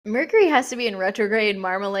Mercury has to be in retrograde,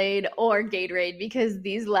 Marmalade, or Gatorade because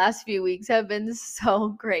these last few weeks have been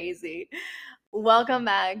so crazy. Welcome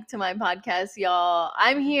back to my podcast, y'all.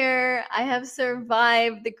 I'm here. I have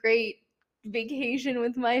survived the great vacation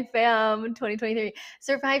with my fam 2023.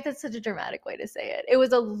 Survived, that's such a dramatic way to say it. It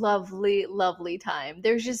was a lovely, lovely time.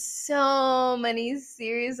 There's just so many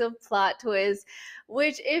series of plot twists,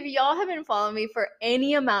 which if y'all have been following me for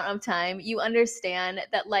any amount of time, you understand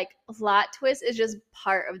that like plot twist is just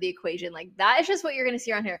part of the equation. Like that is just what you're going to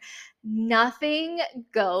see around here. Nothing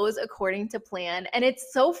goes according to plan. And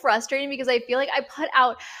it's so frustrating because I feel like I put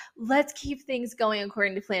out, let's keep things going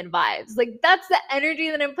according to plan vibes. Like that's the energy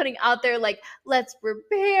that I'm putting out there. Like, let's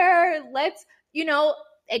prepare, let's,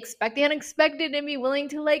 expect the unexpected and be willing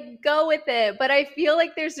to like go with it. But I feel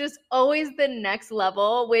like there's just always the next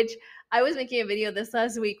level, which I was making a video this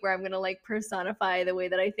last week where I'm going to like personify the way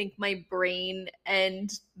that I think my brain and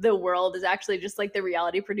the world is actually just like the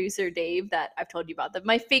reality producer Dave that I've told you about,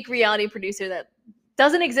 my fake reality producer that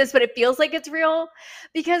doesn't exist, but it feels like it's real.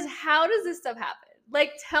 Because how does this stuff happen?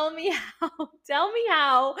 Like, tell me how. Tell me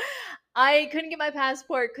how. I couldn't get my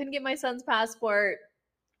passport, couldn't get my son's passport.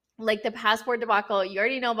 Like the passport debacle, you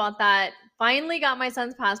already know about that. Finally got my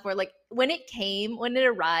son's passport. Like when it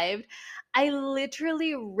arrived, I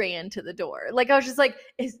literally ran to the door. Like I was just like,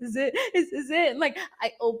 is this it? Is this it? And like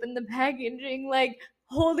I opened the packaging, like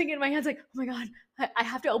holding it in my hands, like, oh my God, I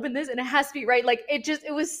have to open this and it has to be right. Like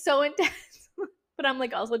it was so intense. But I'm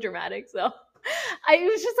like also dramatic. So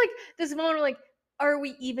it was just like this moment where like, are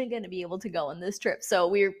we even going to be able to go on this trip? So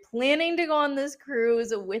we're planning to go on this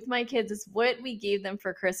cruise with my kids. It's what we gave them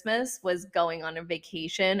for Christmas, was going on a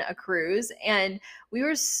vacation, a cruise. And we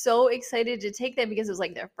were so excited to take them because it was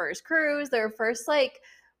like their first cruise, their first like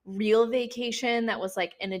real vacation that was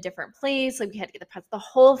like in a different place. Like we had to get the pets, the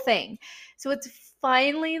whole thing. So it's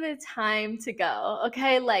finally the time to go.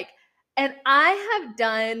 Okay. Like, and I have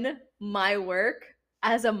done my work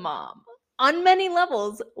as a mom on many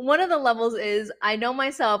levels. One of the levels is I know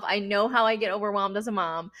myself. I know how I get overwhelmed as a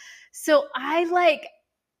mom. So I like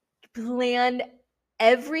planned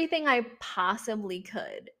everything I possibly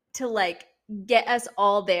could to like get us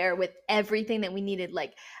all there with everything that we needed.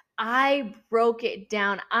 Like I broke it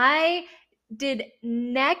down. I did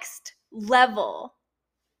next level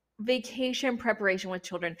vacation preparation with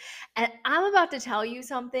children. And I'm about to tell you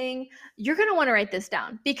something. You're going to want to write this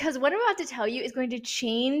down because what I'm about to tell you is going to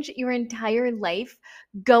change your entire life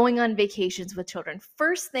going on vacations with children.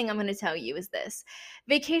 First thing I'm going to tell you is this: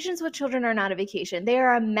 vacations with children are not a vacation. They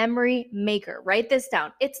are a memory maker. Write this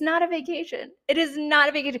down. It's not a vacation. It is not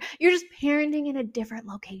a vacation. You're just parenting in a different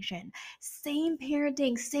location. Same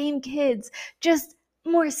parenting, same kids, just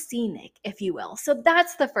more scenic, if you will. So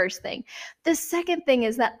that's the first thing. The second thing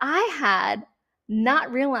is that I had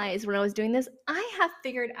not realized when I was doing this, I have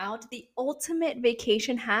figured out the ultimate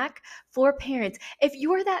vacation hack for parents. If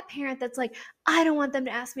you're that parent that's like, I don't want them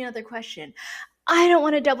to ask me another question. I don't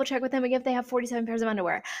want to double check with them again if they have 47 pairs of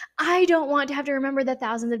underwear. I don't want to have to remember the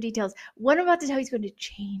thousands of details. What I'm about to tell you is going to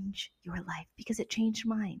change your life because it changed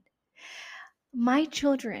mine. My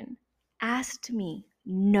children asked me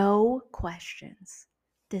no questions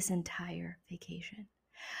this entire vacation.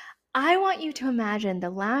 I want you to imagine the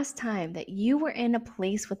last time that you were in a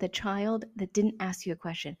place with a child that didn't ask you a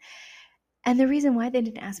question. And the reason why they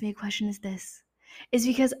didn't ask me a question is this, is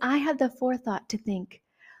because I had the forethought to think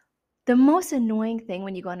the most annoying thing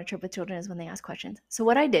when you go on a trip with children is when they ask questions. So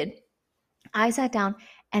what I did, I sat down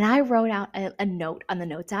and I wrote out a note on the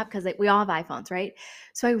Notes app because we all have iPhones, right?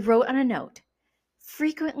 So I wrote on a note,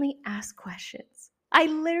 frequently asked questions. I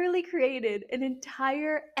literally created an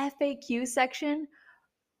entire FAQ section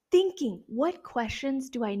thinking, what questions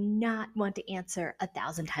do I not want to answer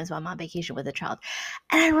 1,000 times while I'm on vacation with a child?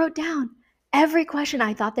 And I wrote down every question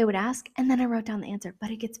I thought they would ask, and then I wrote down the answer.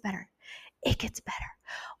 But it gets better. It gets better.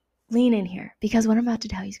 Lean in here because what I'm about to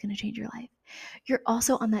tell you is going to change your life. You're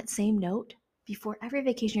also on that same note. Before every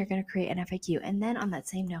vacation, you're going to create an FAQ. And then on that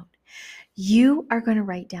same note, you are going to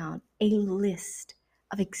write down a list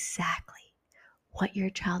of exactly what your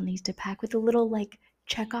child needs to pack with a little like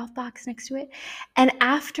check off box next to it. And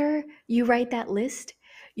after you write that list,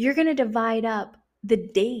 you're going to divide up the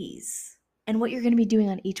days and what you're going to be doing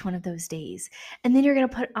on each one of those days. And then you're going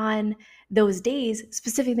to put on those days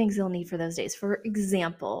specific things they'll need for those days. For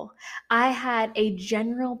example, I had a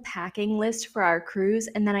general packing list for our cruise,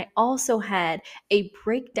 and then I also had a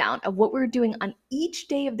breakdown of what we were doing on each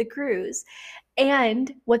day of the cruise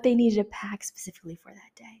and what they needed to pack specifically for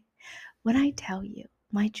that day. When I tell you,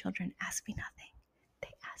 my children ask me nothing.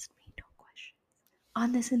 They ask me no questions.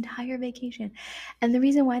 on this entire vacation. And the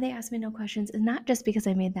reason why they asked me no questions is not just because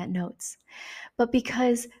I made that notes, but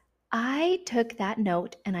because I took that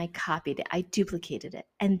note and I copied it, I duplicated it,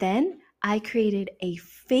 and then I created a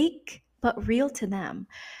fake but real to them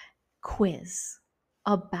quiz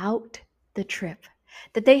about the trip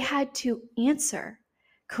that they had to answer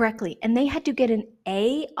correctly. And they had to get an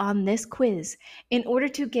A on this quiz in order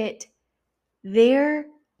to get their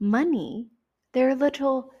money, their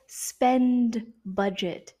little spend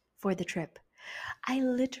budget for the trip. I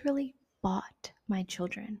literally bought my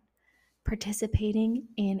children participating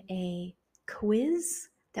in a quiz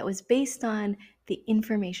that was based on the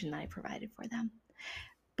information that I provided for them.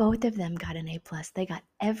 Both of them got an A plus. They got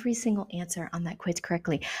every single answer on that quiz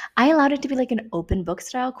correctly. I allowed it to be like an open book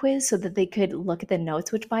style quiz so that they could look at the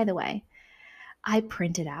notes, which, by the way, I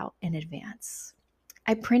printed out in advance.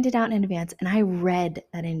 And I read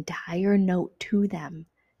that entire note to them.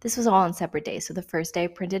 This was all on separate days. So the first day I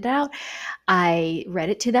printed it out, I read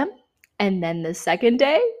it to them. And then the second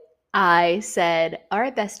day, I said, all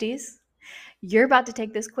right, besties, you're about to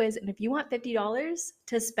take this quiz. And if you want $50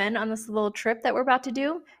 to spend on this little trip that we're about to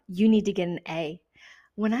do, you need to get an A.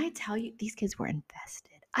 When I tell you, these kids were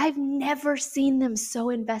invested. I've never seen them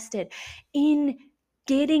so invested in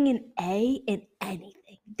getting an A in anything.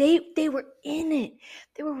 They were in it.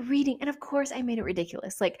 They were reading. And of course I made it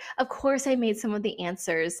ridiculous. Like, of course I made some of the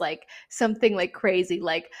answers like something like crazy,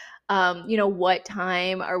 like what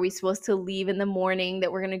time are we supposed to leave in the morning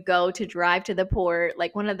that we're going to go to drive to the port?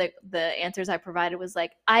 Like one of the answers I provided was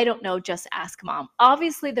like, I don't know, just ask mom.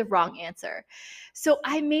 Obviously the wrong answer. So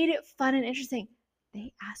I made it fun and interesting.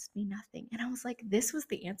 They asked me nothing. And I was like, this was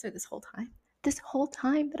the answer this whole time. This whole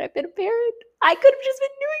time that I've been a parent, I could have just been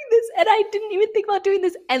doing this and I didn't even think about doing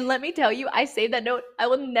this. And let me tell you, I saved that note. I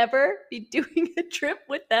will never be doing a trip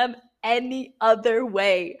with them any other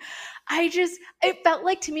way. It felt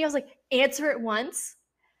like to me, I was like, answer it once.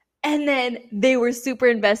 And then they were super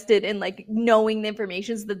invested in like knowing the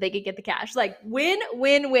information so that they could get the cash. Like win,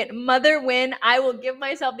 win, win, mother win. I will give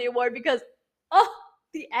myself the award because,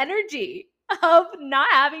 the energy of not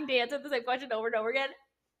having to answer the same question over and over again.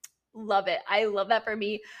 Love it. I love that for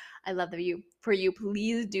me. I love that for you.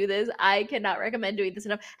 Please do this. I cannot recommend doing this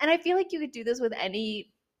enough. And I feel like you could do this with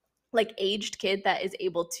any like aged kid that is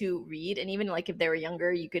able to read. And even like if they were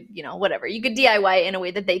younger, you could, whatever, you could DIY in a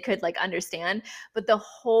way that they could like understand. But the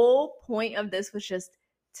whole point of this was just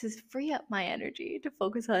to free up my energy to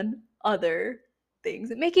focus on other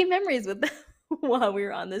things and making memories with them while we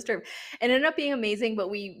were on this trip. It ended up being amazing. But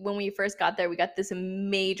when we first got there, we got this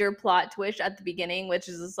major plot twist at the beginning, which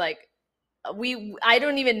is just like, I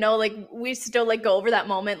don't even know, like we still like go over that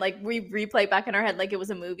moment, like we replay back in our head like it was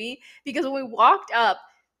a movie, because when we walked up,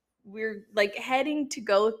 we're like heading to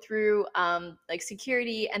go through like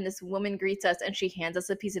security, and this woman greets us and she hands us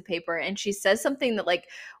a piece of paper and she says something that like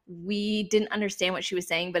we didn't understand what she was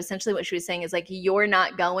saying, but essentially what she was saying is like, you're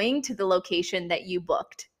not going to the location that you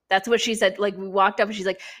booked. That's what she said. Like we walked up and she's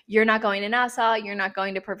like, you're not going to Nassau, you're not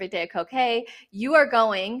going to Perfect Day at Coquet, you are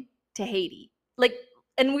going to Haiti. Like,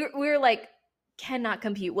 and we were like, cannot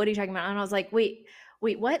compute, what are you talking about? And I was like, wait,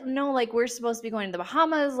 what? No, like we're supposed to be going to the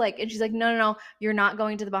Bahamas. Like, and she's like, no, you're not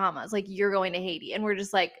going to the Bahamas. Like you're going to Haiti. And we're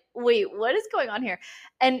just like, wait, what is going on here?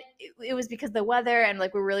 And it was because the weather, and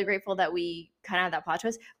like, we're really grateful that we kind of had that plot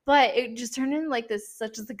twist, but it just turned into like this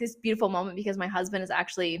beautiful moment, because my husband is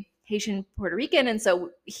actually Haitian Puerto Rican, and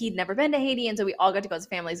so he'd never been to Haiti, and so we all got to go as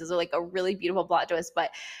families. It was like a really beautiful plot twist,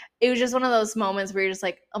 but it was just one of those moments where you're just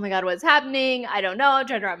like, oh my God, what's happening? I don't know. I'm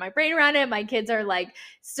trying to wrap my brain around it. My kids are like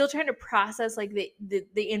still trying to process like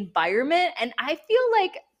the environment, and I feel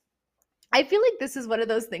like this is one of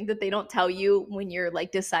those things that they don't tell you when you're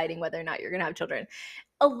like deciding whether or not you're gonna have children.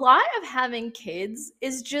 A lot of having kids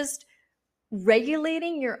is just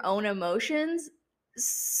regulating your own emotions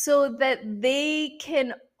so that they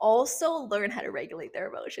can also learn how to regulate their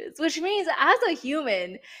emotions, which means as a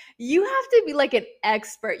human, you have to be like an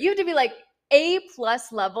expert. You have to be like A+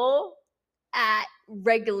 level at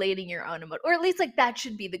regulating your own emotion, or at least like that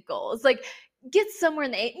should be the goal. It's like get somewhere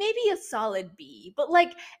in the A, maybe a solid B, but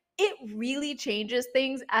like it really changes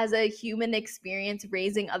things as a human experience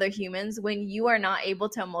raising other humans when you are not able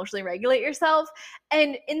to emotionally regulate yourself.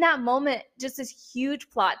 And in that moment, just this huge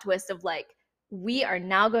plot twist of like, we are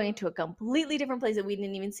now going to a completely different place that we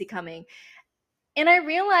didn't even see coming. And I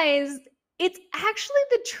realized it's actually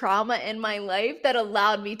the trauma in my life that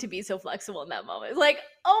allowed me to be so flexible in that moment. Like,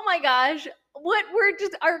 oh my gosh,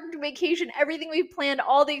 our vacation, everything we planned,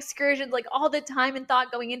 all the excursions, like all the time and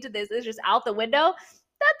thought going into this is just out the window.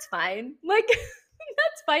 That's fine. Like,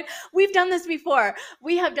 That's fine. We've done this before.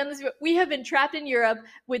 We have done this before. We have been trapped in Europe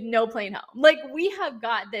with no plane home. Like, we have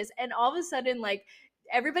got this. And all of a sudden, like,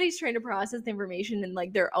 everybody's trying to process the information in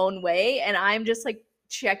like their own way. And I'm just like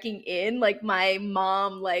checking in. Like, my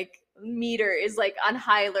mom, like, meter is like on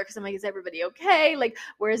high alert because I'm like, is everybody okay? Like,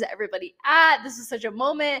 where is everybody at? This is such a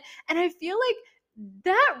moment. And I feel like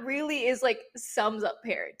that really is like sums up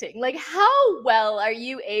parenting. Like, how well are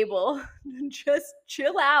you able to just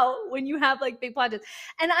chill out when you have like big projects?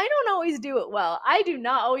 And I don't always do it well. I do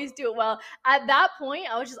not always do it well. At that point,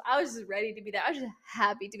 I was just ready to be there. I was just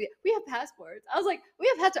happy to be there. We have passports. I was like, we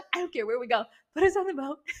have passports. I don't care where we go. Put us on the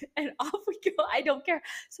boat and off we go. I don't care.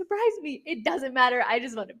 Surprise me. It doesn't matter. I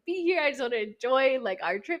just want to be here. I just want to enjoy like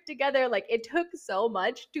our trip together. Like, it took so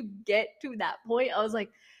much to get to that point. I was like,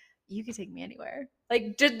 you can take me anywhere.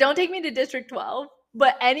 Like, just don't take me to District 12,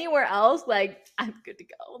 but anywhere else, like, I'm good to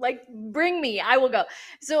go. Like, bring me, I will go.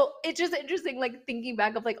 So it's just interesting, like, thinking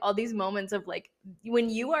back of like all these moments of like when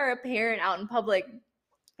you are a parent out in public,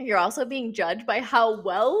 you're also being judged by how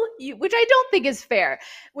well you, which I don't think is fair.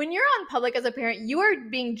 When you're on public as a parent, you are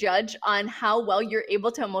being judged on how well you're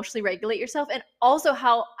able to emotionally regulate yourself, and also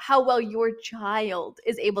how well your child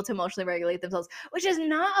is able to emotionally regulate themselves, which is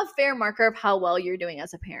not a fair marker of how well you're doing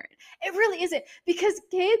as a parent. It really isn't, because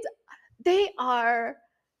kids, there's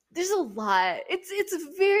a lot. It's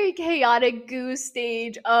a very chaotic goose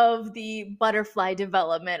stage of the butterfly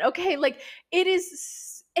development. Okay, like, it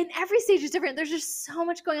is, and every stage is different. There's just so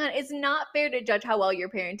much going on. It's not fair to judge how well you're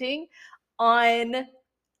parenting on,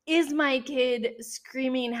 is my kid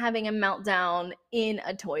screaming, having a meltdown in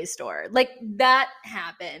a toy store? Like, that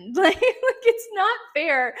happened. Like, it's not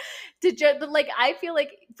fair to judge. But like, I feel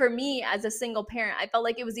like for me as a single parent, I felt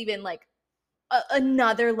like it was even like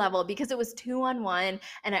another level, because it was 2-on-1,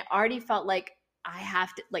 and I already felt like I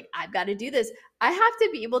have to, like, I've got to do this. I have to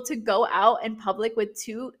be able to go out in public with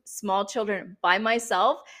 2 small children by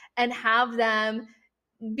myself and have them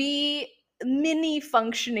be mini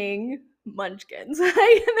functioning munchkins. They have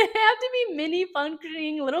to be mini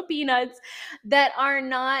functioning little peanuts that are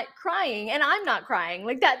not crying, and I'm not crying.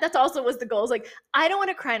 Like, that's also was the goal. It's like, I don't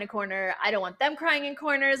want to cry in a corner. I don't want them crying in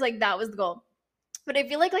corners. Like, that was the goal. But I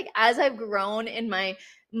feel like as I've grown in my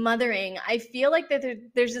mothering, I feel like that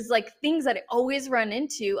there's just like things that I always run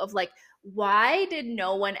into of like, why did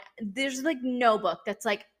no one, there's like no book that's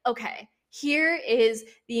like, okay, here is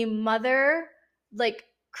the mother, like,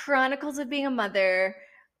 Chronicles of Being a Mother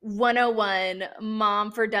 101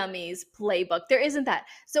 Mom for Dummies playbook. There isn't that.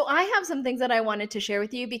 So I have some things that I wanted to share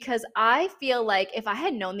with you, because I feel like if I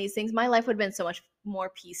had known these things, my life would have been so much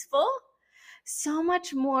more peaceful, so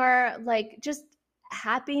much more like just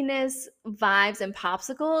happiness, vibes, and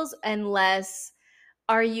popsicles, and less,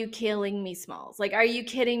 are you killing me smalls? Like, are you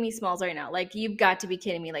kidding me smalls right now? Like, you've got to be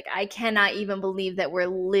kidding me. Like, I cannot even believe that we're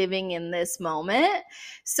living in this moment.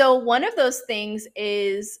 So one of those things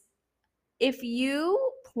is, if you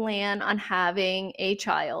plan on having a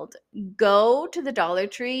child, go to the Dollar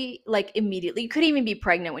Tree like immediately. You could even be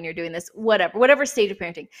pregnant when you're doing this, whatever stage of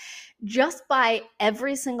parenting. Just buy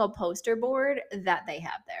every single poster board that they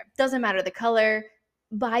have there. Doesn't matter the color,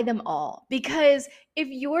 buy them all. Because if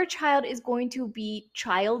your child is going to be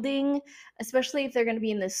childing, especially if they're going to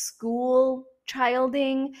be in the school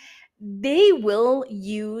childing, they will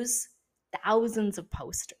use thousands of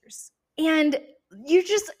posters. And you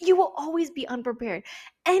will always be unprepared.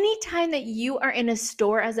 Anytime that you are in a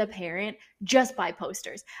store as a parent, just buy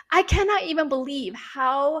posters. I cannot even believe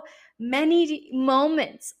how many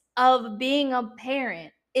moments of being a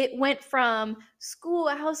parent, it went from school,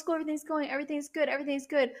 how's school, everything's going, everything's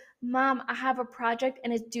good. Mom, I have a project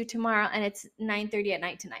and it's due tomorrow and it's 9:30 at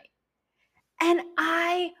night tonight. And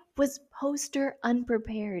I was poster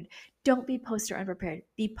unprepared. Don't be poster unprepared.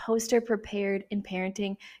 Be poster prepared in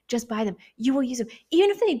parenting. Just buy them. You will use them. Even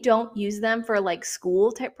if they don't use them for like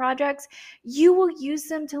school type projects, you will use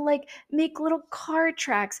them to like make little card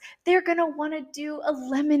tracks. They're going to want to do a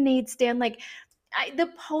lemonade stand. Like, the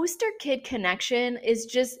poster kid connection is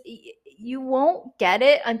just, you won't get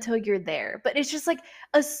it until you're there. But it's just like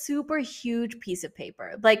a super huge piece of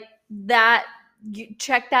paper. Like that, you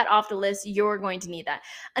check that off the list. You're going to need that.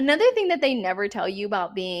 Another thing that they never tell you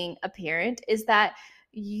about being a parent is that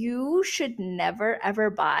you should never ever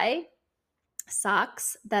buy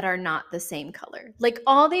socks that are not the same color. Like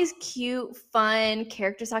all these cute, fun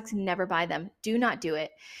character socks, never buy them. Do not do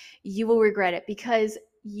it. You will regret it, because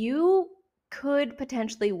you could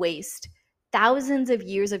potentially waste thousands of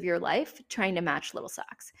years of your life trying to match little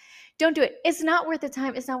socks. Don't do it. It's not worth the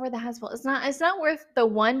time. It's not worth the hassle. It's not worth the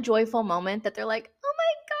one joyful moment that they're like, oh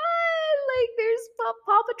my God, like there's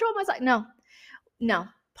Paw Patrol. My sock. No.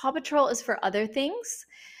 Paw Patrol is for other things,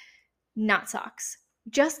 not socks.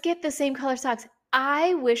 Just get the same color socks.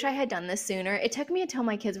 I wish I had done this sooner. It took me until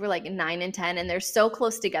my kids were like 9 and 10, and they're so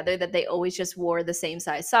close together that they always just wore the same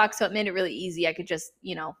size socks. So it made it really easy. I could just,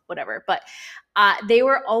 whatever. But they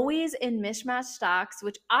were always in mismatched socks,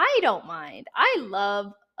 which I don't mind. I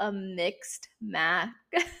love a mixed match.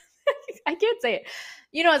 I can't say it.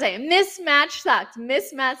 You know what I'm saying? Mismatched socks.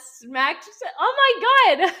 Mismatched. Oh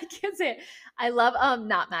my God. I can't say it. I love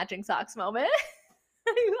not matching socks moment.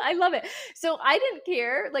 I love it. So I didn't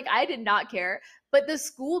care. Like, I did not care, but the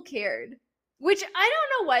school cared, which I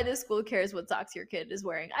don't know why the school cares what socks your kid is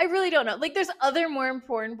wearing. I really don't know. Like, there's other more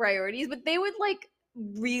important priorities, but they would like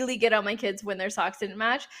really get on my kids when their socks didn't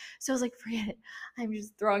match. So I was like, forget it. I'm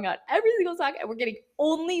just throwing out every single sock and we're getting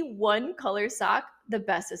only one color sock. The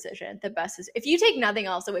best decision. If you take nothing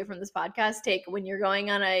else away from this podcast, take when you're going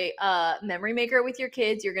on a memory maker with your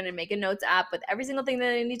kids, you're going to make a notes app with every single thing that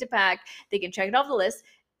they need to pack. They can check it off the list,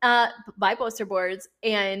 buy poster boards,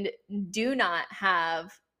 and do not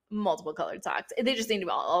have multiple colored socks. They just need to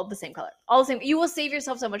be all the same color, all the same. You will save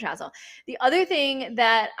yourself so much hassle. The other thing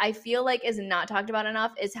that I feel like is not talked about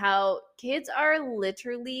enough is how kids are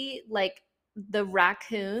literally like the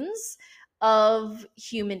raccoons of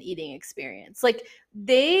human eating experience. Like,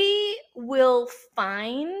 they will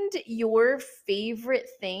find your favorite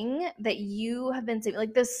thing that you have been saving,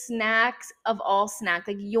 like the snacks of all snacks,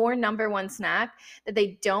 like your number one snack that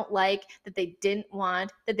they don't like, that they didn't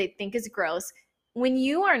want, that they think is gross. When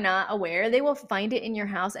you are not aware, they will find it in your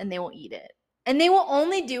house and they will eat it. And they will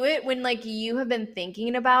only do it when like you have been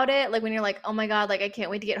thinking about it. Like when you're like, oh my God, like I can't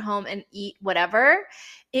wait to get home and eat whatever,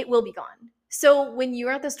 it will be gone. So when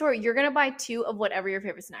you're at the store, you're going to buy 2 of whatever your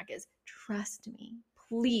favorite snack is. Trust me,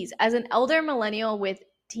 please. As an elder millennial with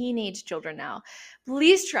teenage children now,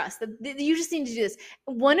 please trust that you just need to do this.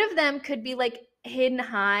 One of them could be like hidden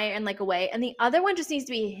high and like away, and the other one just needs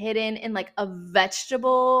to be hidden in like a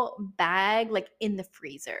vegetable bag, like in the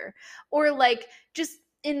freezer, or like just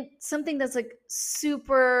in something that's like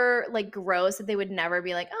super like gross that they would never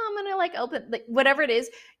be like, oh, I'm gonna like open, like whatever it is,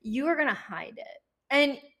 you are gonna hide it.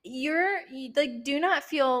 And you like, do not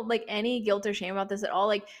feel like any guilt or shame about this at all.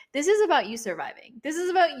 Like, this is about you surviving. This is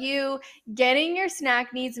about you getting your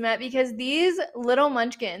snack needs met, because these little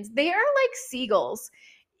munchkins, they are like seagulls.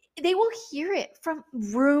 They will hear it from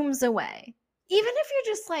rooms away. Even if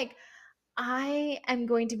you're just like, I am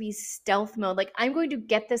going to be stealth mode. Like, I'm going to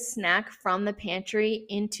get the snack from the pantry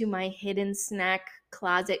into my hidden snack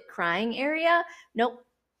closet crying area. Nope.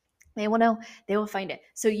 They will know, they will find it.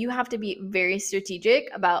 So you have to be very strategic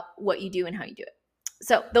about what you do and how you do it.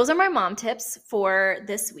 So those are my mom tips for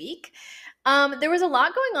this week. There was a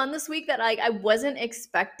lot going on this week that I wasn't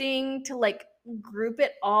expecting to like group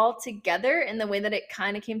it all together in the way that it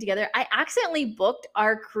kind of came together. I accidentally booked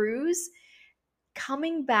our cruise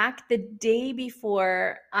coming back the day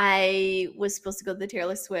before I was supposed to go to the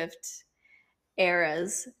Taylor Swift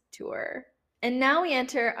Eras tour. And now we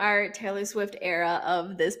enter our Taylor Swift era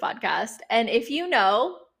of this podcast. And if you've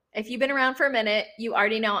been around for a minute, you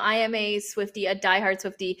already know I am a Swiftie, a diehard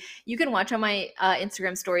Swiftie. You can watch on my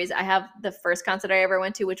Instagram stories. I have the first concert I ever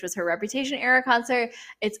went to, which was her Reputation era concert.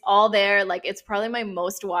 It's all there. Like, it's probably my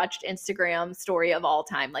most watched Instagram story of all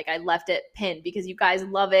time. Like, I left it pinned because you guys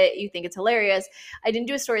love it. You think it's hilarious. I didn't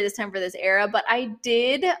do a story this time for this era, but I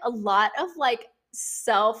did a lot of like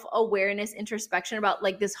self-awareness, introspection about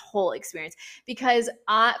like this whole experience, because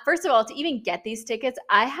first of all, to even get these tickets,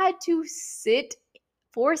 I had to sit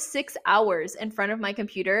for 6 hours in front of my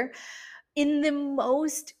computer in the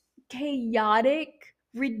most chaotic,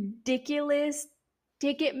 ridiculous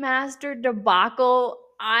Ticketmaster debacle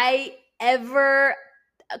I ever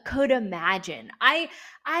could imagine. I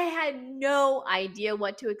had no idea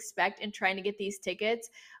what to expect in trying to get these tickets,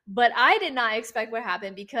 but I did not expect what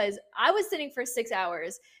happened, because I was sitting for 6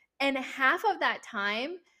 hours, and half of that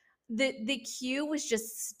time the queue was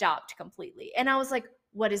just stopped completely. And I was like,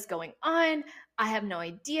 what is going on? I have no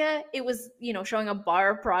idea. It was, showing a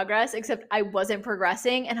bar of progress, except I wasn't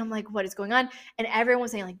progressing. And I'm like, what is going on? And everyone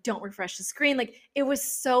was saying like, don't refresh the screen. Like, it was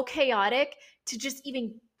so chaotic to just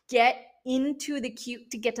even get into the queue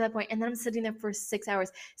to get to that point. And then I'm sitting there for 6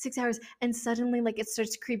 hours, and suddenly like it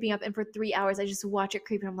starts creeping up. And for 3 hours, I just watch it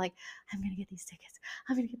creep. And I'm like, I'm going to get these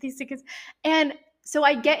tickets. And so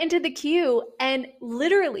I get into the queue, and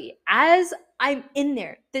literally as I'm in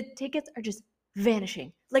there, the tickets are just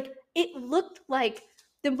vanishing. Like, it looked like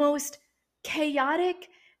the most chaotic,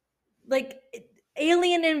 like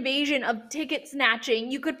alien invasion of ticket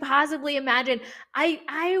snatching you could possibly imagine.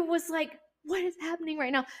 I was like, what is happening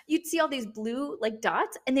right now? You'd see all these blue like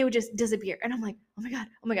dots and they would just disappear. And I'm like, oh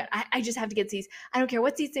oh my God, I just have to get seats. I don't care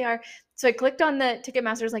what seats they are. So I clicked on the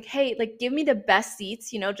Ticketmaster. Was like, hey, like give me the best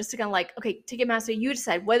seats, just to kind of like, okay, Ticketmaster, you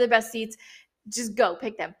decide what are the best seats. Just go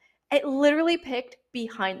pick them. It literally picked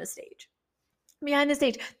behind the stage.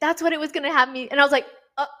 That's what it was going to have me. And I was like,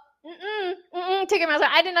 Ticketmaster,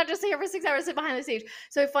 I did not just sit here for 6 hours, sit behind the stage.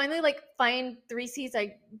 So I finally like find 3 seats.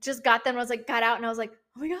 I just got them. I was like, got out and I was like,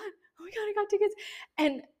 oh my God, I got tickets.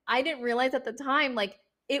 And I didn't realize at the time, like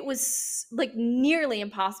it was like nearly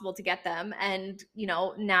impossible to get them. And,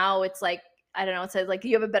 now it's like, I don't know, it says like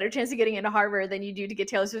you have a better chance of getting into Harvard than you do to get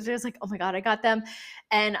Taylor Swift. I was like, oh my God, I got them.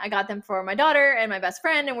 And I got them for my daughter and my best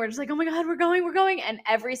friend. And we're just like, oh my God, we're going. And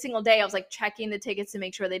every single day I was like checking the tickets to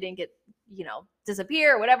make sure they didn't get,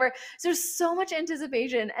 disappear or whatever. So there's so much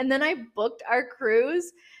anticipation. And then I booked our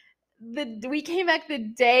cruise. We came back the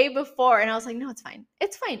day before and I was like, no, it's fine.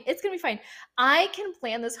 It's fine. It's going to be fine. I can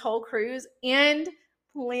plan this whole cruise and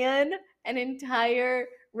plan an entire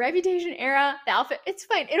Reputation era, the outfit, it's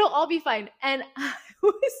fine. It'll all be fine. And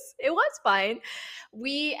it was fine.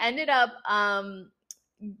 We ended up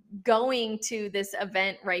going to this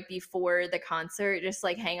event right before the concert, just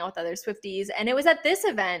like hang out with other Swifties. And it was at this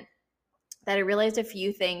event that I realized a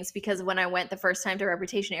few things, because when I went the first time to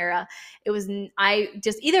Reputation era, I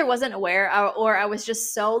just either wasn't aware or I was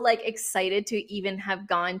just so like excited to even have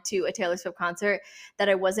gone to a Taylor Swift concert that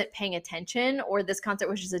I wasn't paying attention, or this concert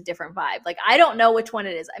was just a different vibe. Like, I don't know which one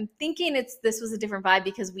it is. I'm thinking this was a different vibe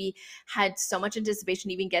because we had so much anticipation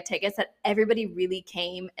to even get tickets that everybody really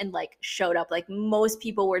came and like showed up. Like, most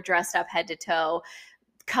people were dressed up head to toe,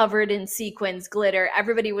 covered in sequins, glitter.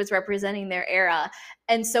 Everybody was representing their era.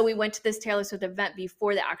 And so we went to this Taylor Swift event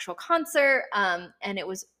before the actual concert, and it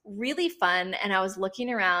was really fun. And I was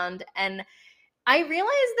looking around and I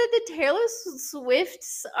realized that the Taylor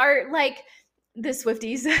Swifts are like the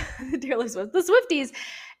Swifties, the Swifties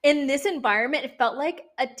in this environment. It felt like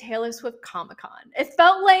a Taylor Swift Comic-Con. It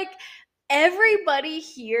felt like everybody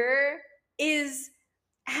here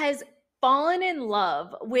has fallen in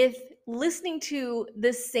love with listening to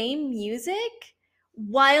the same music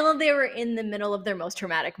while they were in the middle of their most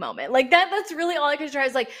traumatic moment. Like that's really all I could try.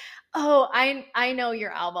 Is like, oh, I know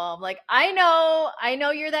your album. Like, I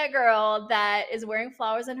know you're that girl that is wearing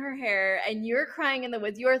flowers in her hair and you're crying in the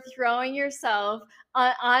woods. You're throwing yourself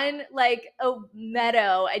on like a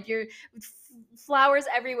meadow and you're flowers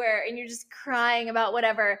everywhere and you're just crying about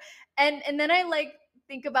whatever. And then I like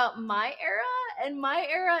think about my era, and my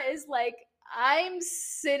era is like, I'm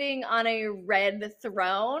sitting on a red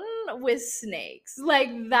throne with snakes. Like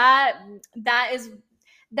that's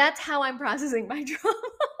how I'm processing my trauma.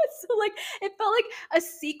 So like, it felt like a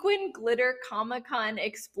sequin glitter Comic-Con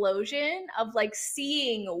explosion of like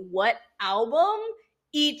seeing what album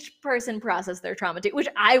each person processed their trauma to, which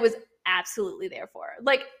I was absolutely there for.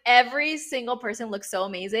 Like, every single person looked so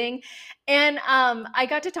amazing. And I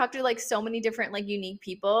got to talk to like so many different like unique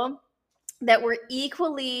people that were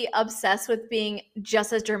equally obsessed with being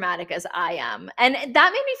just as dramatic as I am. And that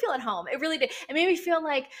made me feel at home. It really did. It made me feel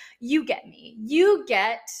like, you get me. You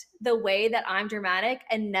get the way that I'm dramatic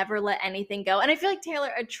and never let anything go. And I feel like Taylor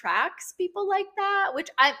attracts people like that, which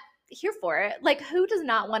I'm here for it. Like, who does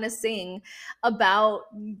not want to sing about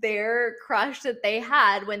their crush that they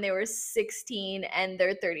had when they were 16 and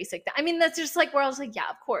they're 36? I mean, that's just like where I was like, yeah,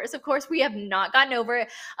 of course we have not gotten over it.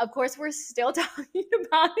 Of course we're still talking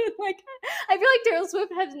about it. Like, I feel like Taylor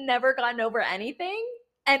Swift has never gotten over anything.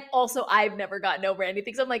 And also, I've never gotten over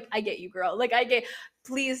anything. So I'm like, I get you, girl. Like,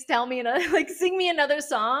 please tell me another, like, sing me another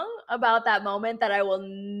song about that moment that I will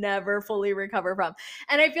never fully recover from.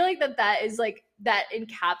 And I feel like that is like, that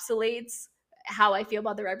encapsulates how I feel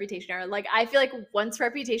about the Reputation era. Like, I feel like once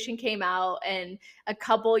Reputation came out and a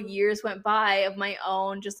couple years went by of my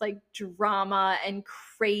own just like drama and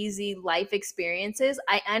crazy life experiences,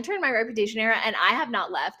 I entered my Reputation era and I have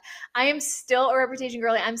not left. I am still a Reputation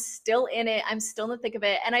girly. I'm still in it. I'm still in the thick of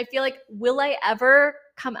it. And I feel like, will I ever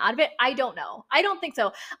come out of it? I don't know. I don't think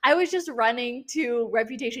so. I was just running to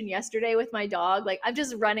Reputation yesterday with my dog. Like, I'm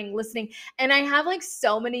just running, listening. And I have like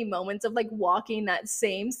so many moments of like walking that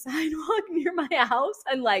same sidewalk near my house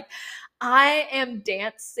and like, I am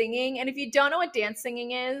dance singing. And if you don't know what dance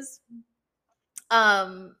singing is,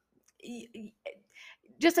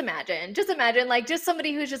 just imagine like just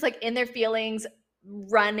somebody who's just like in their feelings,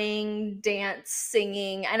 running, dance,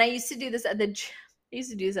 singing. And I used to do this at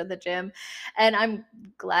the gym, and I'm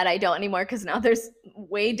glad I don't anymore because now there's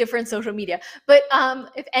way different social media. But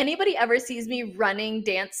if anybody ever sees me running,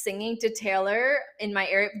 dance, singing to Taylor in my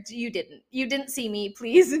area, you didn't see me.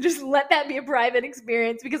 Please just let that be a private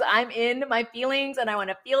experience, because I'm in my feelings and I want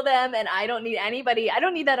to feel them, and I don't need anybody. I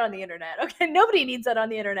don't need that on the internet. Okay, nobody needs that on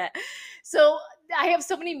the internet. So I have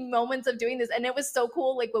so many moments of doing this. And it was so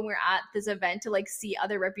cool, like when we we're at this event, to like see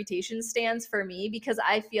other Reputation stands for me, because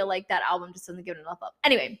I feel like that album just doesn't give it enough up.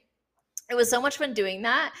 Anyway, it was so much fun doing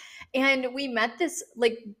that. And we met this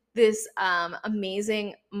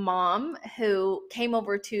amazing mom who came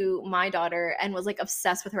over to my daughter and was like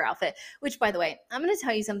obsessed with her outfit, which, by the way, I'm going to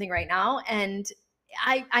tell you something right now. And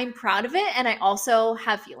I'm proud of it. And I also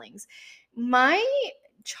have feelings. My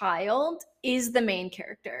child is the main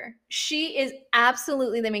character. She is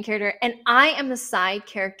absolutely the main character. And I am the side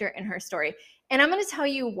character in her story. And I'm going to tell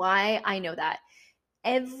you why I know that.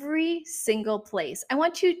 Every single place. I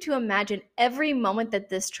want you to imagine every moment that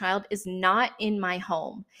this child is not in my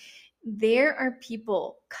home. There are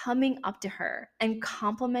people coming up to her and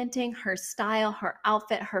complimenting her style, her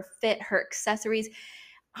outfit, her fit, her accessories.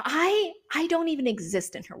 I don't even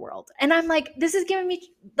exist in her world. And I'm like, this is giving me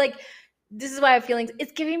like, this is why I have feelings.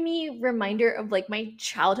 It's giving me reminder of like my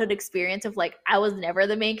childhood experience of like, I was never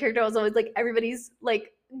the main character. I was always like everybody's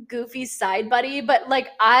like goofy side buddy. But like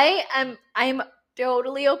I'm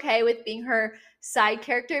totally okay with being her side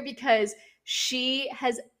character, because she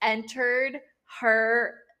has entered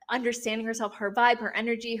her understanding herself, her vibe, her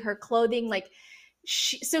energy, her clothing. Like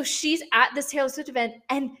so she's at this Taylor Swift event,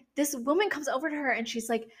 and this woman comes over to her and she's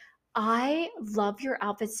like, I love your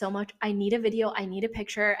outfit so much. I need a video. I need a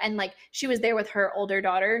picture. And like, she was there with her older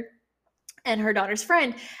daughter and her daughter's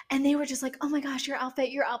friend, and they were just like, oh my gosh, your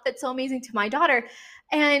outfit's so amazing, to my daughter.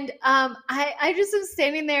 And I just am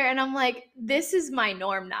standing there and I'm like, this is my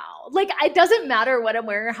norm now. Like, it doesn't matter what I'm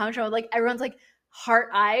wearing or how I'm showing. Like, everyone's like heart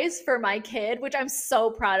eyes for my kid, which I'm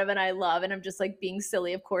so proud of and I love. And I'm just like being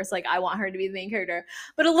silly, of course. Like, I want her to be the main character,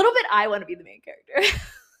 but a little bit I want to be the main character.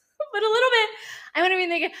 But a little bit I want to be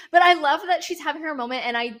naked. But I love that she's having her moment.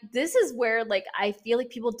 And this is where like I feel like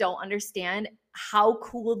people don't understand how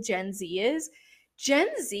cool Gen Z is. Gen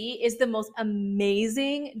Z is the most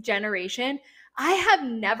amazing generation. I have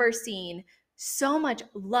never seen so much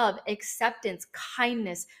love, acceptance,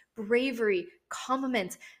 kindness, bravery,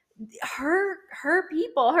 compliments. Her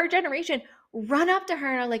people, her generation run up to her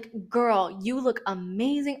and are like, girl, you look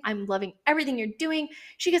amazing. I'm loving everything you're doing.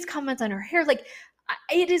 She gets comments on her hair. Like,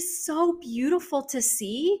 it is so beautiful to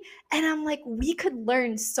see. And I'm like, we could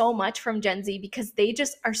learn so much from Gen Z, because they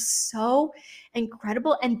just are so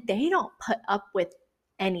incredible and they don't put up with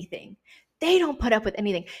anything. They don't put up with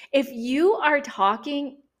anything. If you are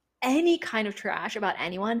talking any kind of trash about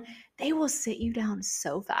anyone, they will sit you down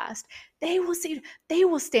so fast. They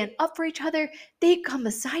will stand up for each other. They come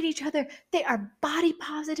beside each other. They are body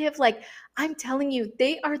positive. Like, I'm telling you,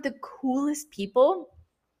 they are the coolest people.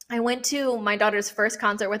 I went to my daughter's first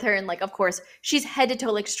concert with her, and like, of course, she's head to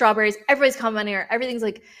toe like strawberries. Everybody's complimenting her. Everything's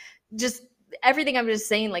like, just everything I'm just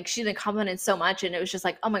saying, like, she's been complimented so much, and it was just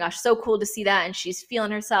like, oh my gosh, so cool to see that, and she's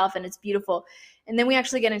feeling herself, and it's beautiful. And then we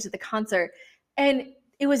actually get into the concert, and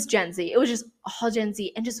it was Gen Z. It was just all Gen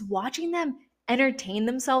Z, and just watching them entertain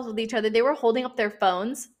themselves with each other. They were holding up their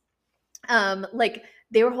phones, like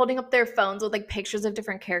they were holding up their phones with like pictures of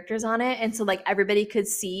different characters on it. And so like everybody could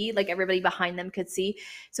see, like everybody behind them could see.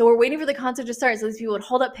 So we're waiting for the concert to start. So these people would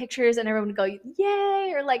hold up pictures and everyone would go,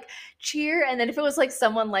 yay, or like cheer. And then if it was like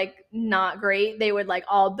someone like not great, they would like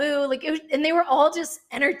all boo. Like it was, and they were all just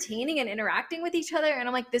entertaining and interacting with each other. And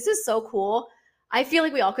I'm like, this is so cool. I feel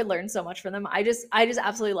like we all could learn so much from them. I just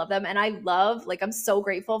absolutely love them. And I love, like, I'm so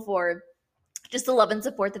grateful for just the love and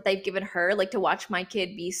support that they've given her, like to watch my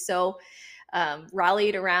kid be so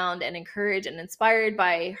rallied around and encouraged and inspired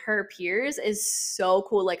by her peers is so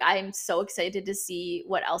cool. Like, I'm so excited to see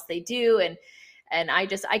what else they do. And I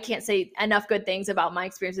can't say enough good things about my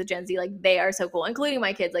experience with Gen Z. Like, they are so cool, including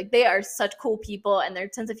my kids. Like, they are such cool people, and their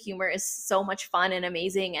sense of humor is so much fun and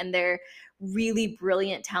amazing. And they're really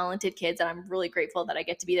brilliant, talented kids. And I'm really grateful that I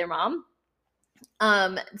get to be their mom.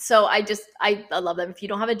 So I love them. If you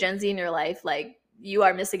don't have a Gen Z in your life, like, you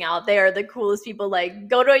are missing out. They are the coolest people. Like,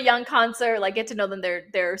 go to a young concert, like, get to know them.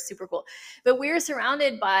 They're super cool. But we were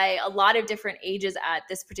surrounded by a lot of different ages at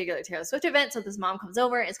this particular Taylor Swift event. So this mom comes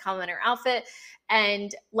over, is complimenting her outfit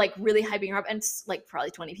and like really hyping her up, and like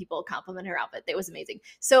probably 20 people compliment her outfit. It was amazing.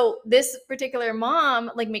 So this particular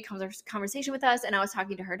mom like made conversation with us, and I was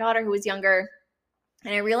talking to her daughter who was younger,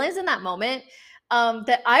 and I realized in that moment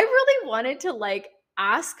that I really wanted to like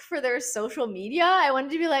ask for their social media. I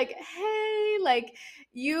wanted to be like, hey, like,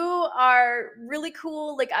 you are really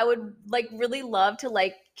cool. Like, I would like really love to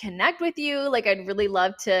like connect with you. Like, I'd really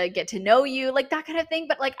love to get to know you, like that kind of thing.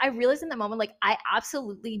 But like, I realized in that moment, like, I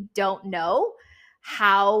absolutely don't know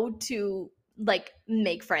how to like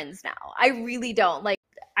make friends now. I really don't. Like,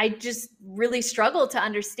 I just really struggle to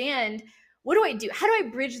understand what do I do? How do I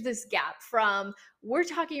bridge this gap from we're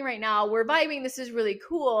talking right now, we're vibing, this is really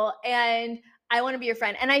cool, and I want to be your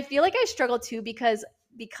friend. And I feel like I struggle too because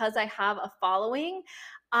I have a following.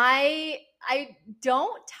 I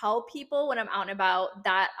don't tell people when I'm out and about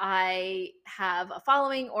that I have a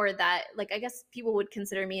following, or that, like, I guess people would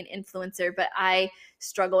consider me an influencer, but I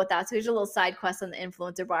struggle with that. So here's a little side quest on the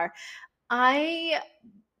influencer bar. I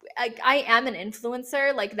I am an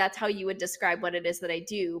influencer, like that's how you would describe what it is that I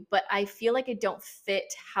do, but I feel like I don't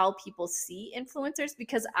fit how people see influencers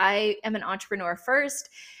because I am an entrepreneur first,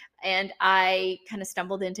 and I kind of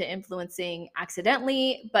stumbled into influencing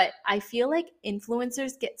accidentally, but I feel like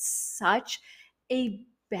influencers get such a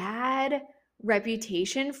bad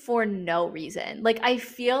reputation for no reason. Like I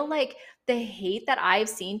feel like the hate that I've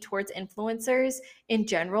seen towards influencers in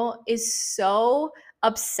general is so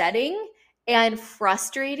upsetting and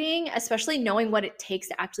frustrating, especially knowing what it takes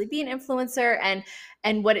to actually be an influencer,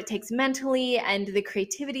 and what it takes mentally, and the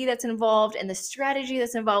creativity that's involved and the strategy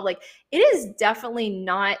that's involved. Like it is definitely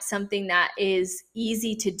not something that is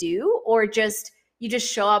easy to do, or just you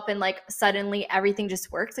just show up and like suddenly everything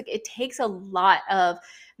just works. Like it takes a lot of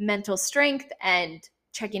mental strength and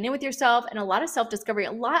checking in with yourself, and a lot of self-discovery,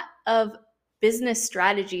 a lot of business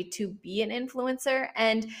strategy to be an influencer.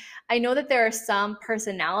 And I know that there are some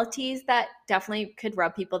personalities that definitely could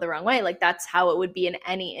rub people the wrong way. Like that's how it would be in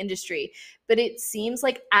any industry. But it seems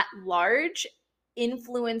like at large,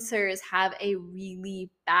 influencers have a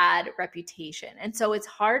really bad reputation. And so it's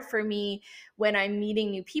hard for me when I'm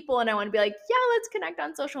meeting new people and I want to be like, yeah, let's connect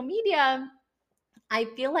on social media. I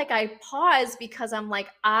feel like I pause because I'm like,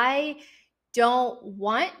 I don't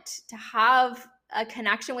want to have a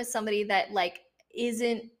connection with somebody that like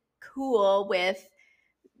isn't cool with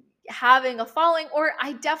having a following, or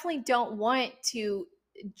I definitely don't want to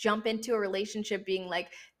jump into a relationship being like,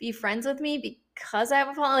 be friends with me because I have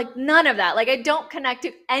a following. Like none of that. Like I don't connect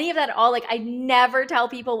to any of that at all. Like I never tell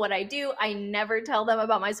people what I do. I never tell them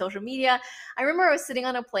about my social media. I remember I was sitting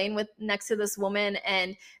on a plane with next to this woman,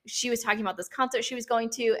 and she was talking about this concert she was going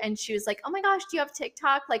to, and she was like, oh my gosh, do you have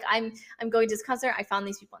TikTok? Like I'm going to this concert. I found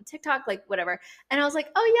these people on TikTok, like whatever. And I was like,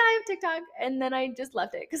 oh yeah, I have TikTok. And then I just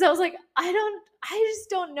left it because I was like, I just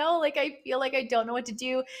don't know. Like I feel like I don't know what to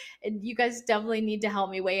do. And you guys definitely need to help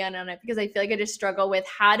me weigh in on it, because I feel like I just struggle with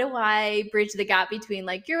how do I bridge the gap between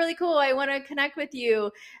like, you're really cool, I want to connect with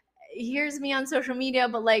you, here's me on social media,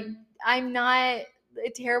 but like I'm not a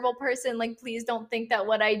terrible person. Like please don't think that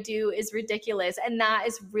what I do is ridiculous. And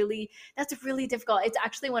that's really difficult. It's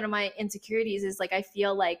actually one of my insecurities, is like I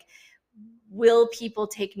feel like, will people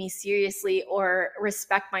take me seriously or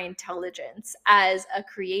respect my intelligence as a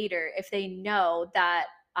creator if they know that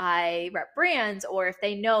I rep brands, or if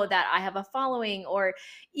they know that I have a following, or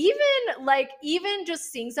even just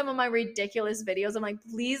seeing some of my ridiculous videos, I'm like,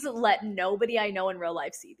 please let nobody I know in real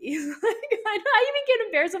life see these. Like, I even get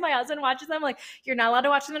embarrassed when my husband watches them. Like, you're not allowed to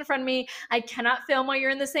watch them in front of me. I cannot film while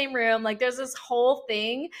you're in the same room. Like, there's this whole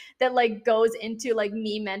thing that like goes into like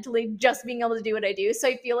me mentally just being able to do what I do. So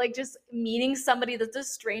I feel like just meeting somebody that's a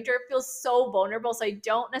stranger feels so vulnerable. So I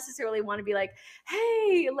don't necessarily want to be like,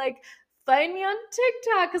 hey, like find me on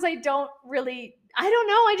TikTok, because I don't know.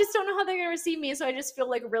 I just don't know how they're going to receive me. So I just feel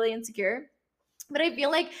like really insecure. But I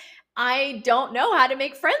feel like I don't know how to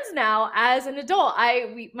make friends now as an adult.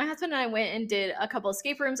 My husband and I went and did a couple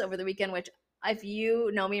escape rooms over the weekend, which if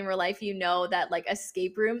you know me in real life, you know that like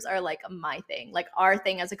escape rooms are like my thing, like our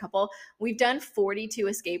thing as a couple. We've done 42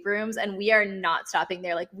 escape rooms and we are not stopping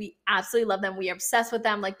there. Like we absolutely love them. We are obsessed with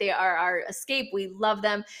them. Like they are our escape. We love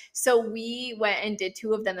them. So we went and did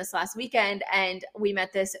 2 of them this last weekend, and we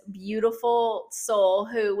met this beautiful soul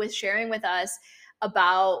who was sharing with us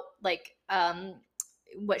about like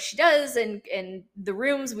what she does, and the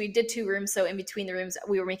rooms. We did 2 rooms, so in between the rooms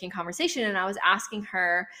we were making conversation, and I was asking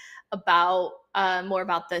her about more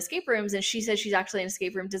about the escape rooms, and she said she's actually an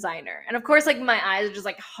escape room designer. And of course, like my eyes are just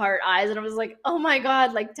like heart eyes, and I was like, oh my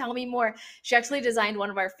god, like tell me more. She actually designed one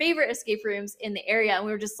of our favorite escape rooms in the area, and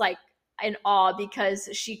we were just like in awe, because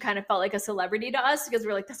she kind of felt like a celebrity to us, because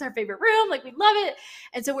we're like, that's our favorite room, like we love it.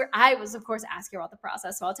 And so I was of course asking her about the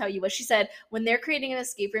process. So I'll tell you what she said. When they're creating an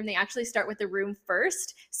escape room, they actually start with the room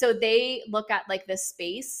first. So they look at like the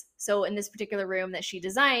space. So in this particular room that she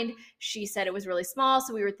designed, she said it was really small.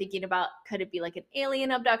 So we were thinking about, could it be like an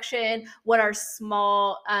alien abduction? What are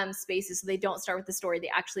small spaces? So they don't start with the story.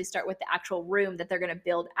 They actually start with the actual room that they're going to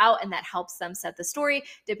build out, and that helps them set the story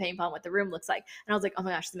depending upon what the room looks like. And I was like, oh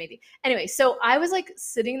my gosh, it's amazing. Anyway, so I was like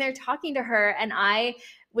sitting there talking to her, and I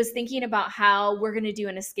was thinking about how we're going to do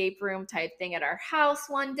an escape room type thing at our house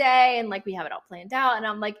one day. And like, we have it all planned out. And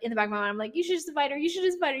I'm like, in the back of my mind, I'm like, you should just invite her. You should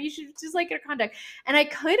just invite her. You should just like get her contact. And I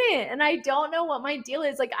couldn't. And I don't know what my deal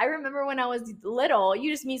is. Like, I remember when I was little, you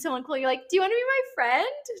just meet someone cool. You're like, do you want to be my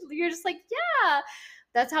friend? You're just like, yeah.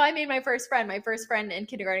 That's how I made my first friend. My first friend in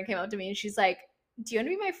kindergarten came up to me and she's like, do you want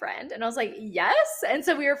to be my friend? And I was like, yes. And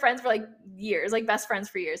so we were friends for like years, like best friends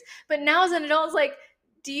for years. But now as an adult, it's like,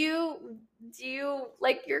 do you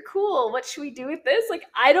like, you're cool. What should we do with this? Like,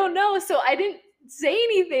 I don't know. So I didn't say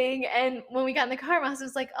anything. And when we got in the car, my husband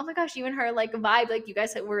was like, oh my gosh, you and her like vibe, like you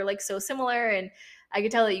guys were like so similar. And I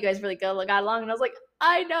could tell that you guys really got along. And I was like,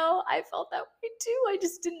 I know, I felt that way too. I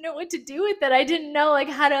just didn't know what to do with it. I didn't know like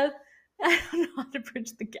how to, I don't know how to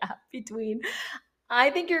bridge the gap between I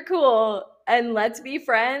think you're cool and let's be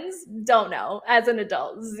friends. Don't know. As an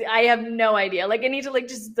adult, I have no idea. Like, I need to like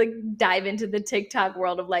just like dive into the TikTok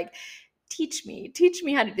world of like, teach me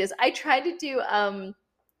how to do this. I tried to do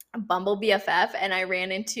Bumble BFF and I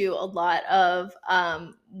ran into a lot of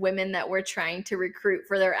women that were trying to recruit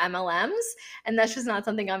for their MLMs, and that's just not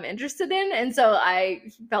something I'm interested in. And so I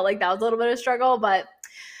felt like that was a little bit of a struggle, but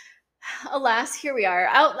alas, here we are.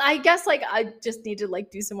 I guess like I just need to like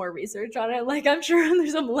do some more research on it. Like, I'm sure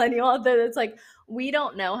there's a millennial out there that's like, we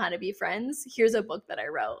don't know how to be friends. Here's a book that I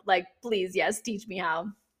wrote. Like, please, yes, teach me how.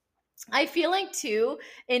 I feel like too,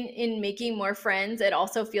 in making more friends, it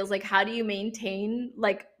also feels like, how do you maintain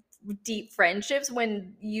like deep friendships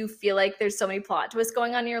when you feel like there's so many plot twists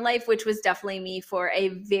going on in your life, which was definitely me for a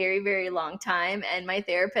very, very long time. And my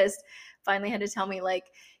therapist finally had to tell me like,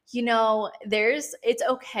 it's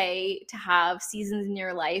okay to have seasons in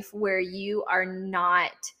your life where you are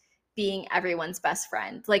not being everyone's best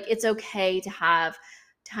friend. Like, it's okay to have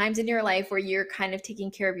times in your life where you're kind of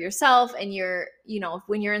taking care of yourself, and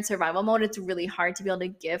when you're in survival mode, it's really hard to be able to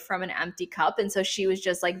give from an empty cup. And so she was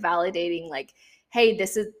just like validating like, hey,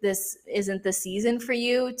 this isn't the season for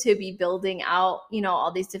you to be building out,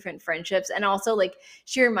 all these different friendships. And also like,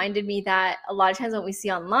 she reminded me that a lot of times what we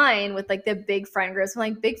see online with like the big friend groups, I'm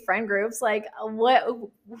like, big friend groups, like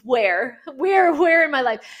where in my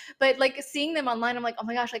life? But like seeing them online, I'm like, oh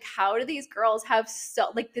my gosh, like how do these girls have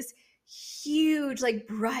so like this huge like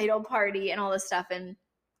bridal party and all this stuff? And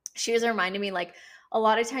she was reminding me like, a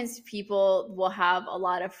lot of times people will have a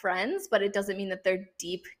lot of friends, but it doesn't mean that they're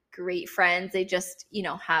deep, great friends. They just,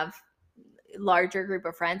 have larger group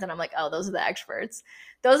of friends. And I'm like, oh, those are the extroverts.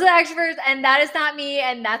 And that is not me.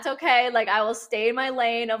 And that's okay. Like, I will stay in my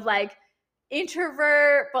lane of like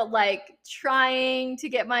introvert, but like trying to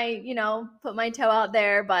get my, put my toe out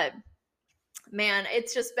there. But man,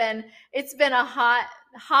 it's been a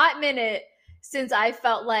hot minute since I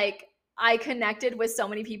felt like I connected with so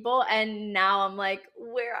many people, and now I'm like,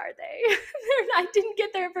 where are they? I didn't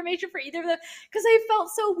get their information for either of them because I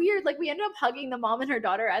felt so weird. Like, we ended up hugging the mom and her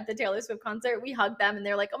daughter at the Taylor Swift concert. We hugged them and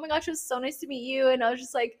they're like, oh my gosh, it was so nice to meet you. And I was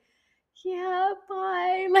just like, yeah,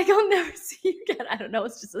 bye. Like, I'll never see you again. I don't know.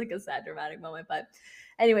 It's just like a sad, dramatic moment. But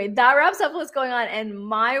anyway, that wraps up what's going on in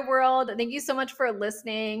my world. Thank you so much for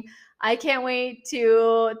listening. I can't wait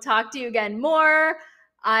to talk to you again more.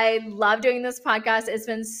 I love doing this podcast. It's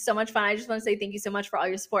been so much fun. I just want to say thank you so much for all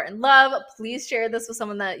your support and love. Please share this with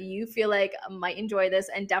someone that you feel like might enjoy this.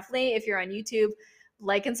 And definitely, if you're on YouTube,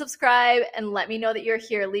 like and subscribe and let me know that you're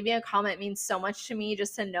here. Leaving a comment means so much to me,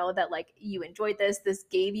 just to know that like you enjoyed this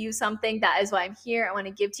gave you something. That is why I'm here. I want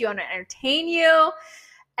to give to you. I want to entertain you.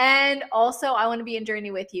 And also, I want to be in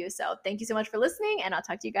journey with you. So thank you so much for listening, and I'll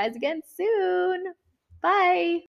talk to you guys again soon. Bye.